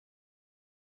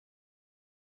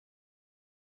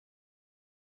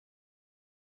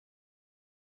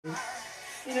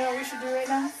You know what we should do right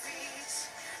now?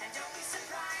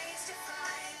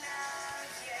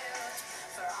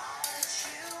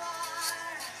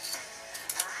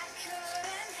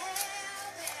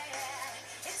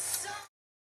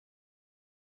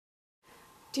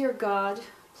 Dear God,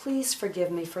 please forgive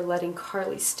me for letting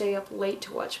Carly stay up late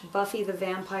to watch Buffy the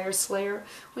Vampire Slayer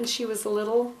when she was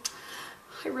little.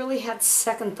 I really had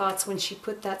second thoughts when she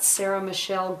put that Sarah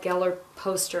Michelle Gellar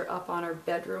poster up on her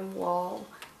bedroom wall.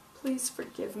 Please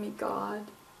forgive me, God.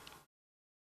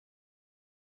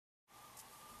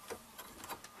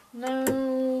 No.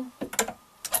 No.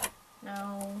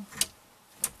 No.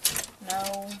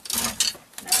 No.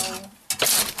 No.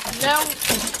 No.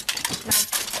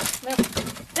 No.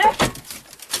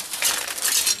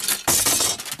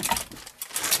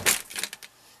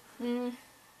 No.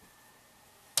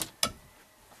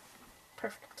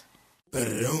 Perfect.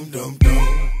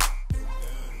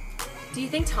 Do you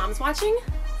think Tom's watching?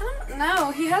 I don't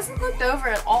know. He hasn't looked over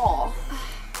at all.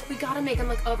 We gotta make him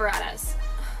look over at us.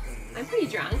 I'm pretty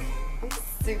drunk. I'm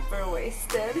super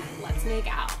wasted. Let's make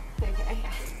out. Okay.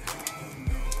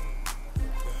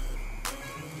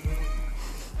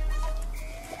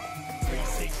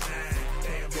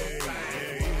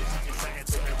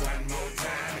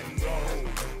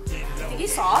 Think he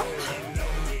saw?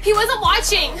 He wasn't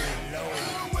watching!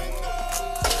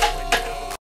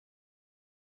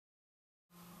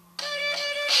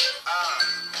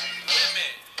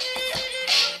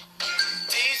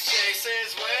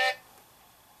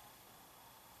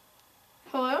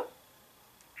 Hello?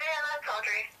 Hey, Anna, it's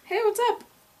Audrey. Hey, what's up?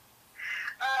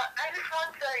 I just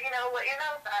want to, let you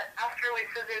know that after we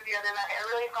scissored the other night, I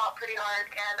really thought pretty hard,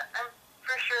 and I'm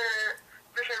for sure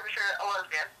a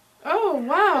lesbian. Oh,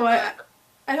 wow.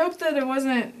 I hope that it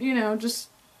wasn't,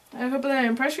 I hope that I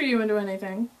didn't pressure you into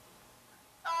anything.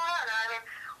 Oh, I don't know. I mean,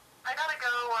 I gotta go.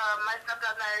 My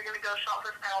stepdad and I are gonna go shop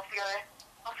for flannels together.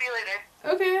 I'll see you later.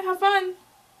 Okay, have fun.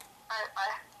 Alright,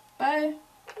 bye. Bye.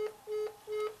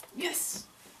 Yes.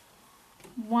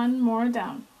 One more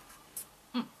down.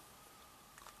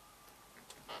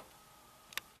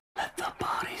 Let the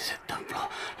bodies hit the floor.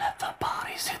 Let the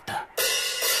bodies hit the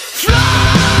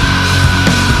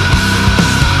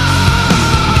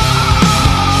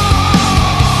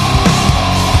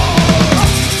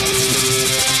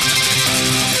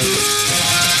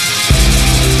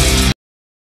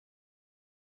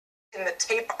in the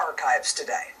tape archives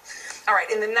today. All right,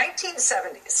 in the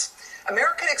 1970s,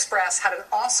 American Express had an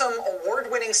awesome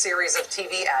award-winning series of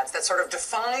TV ads that sort of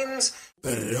defined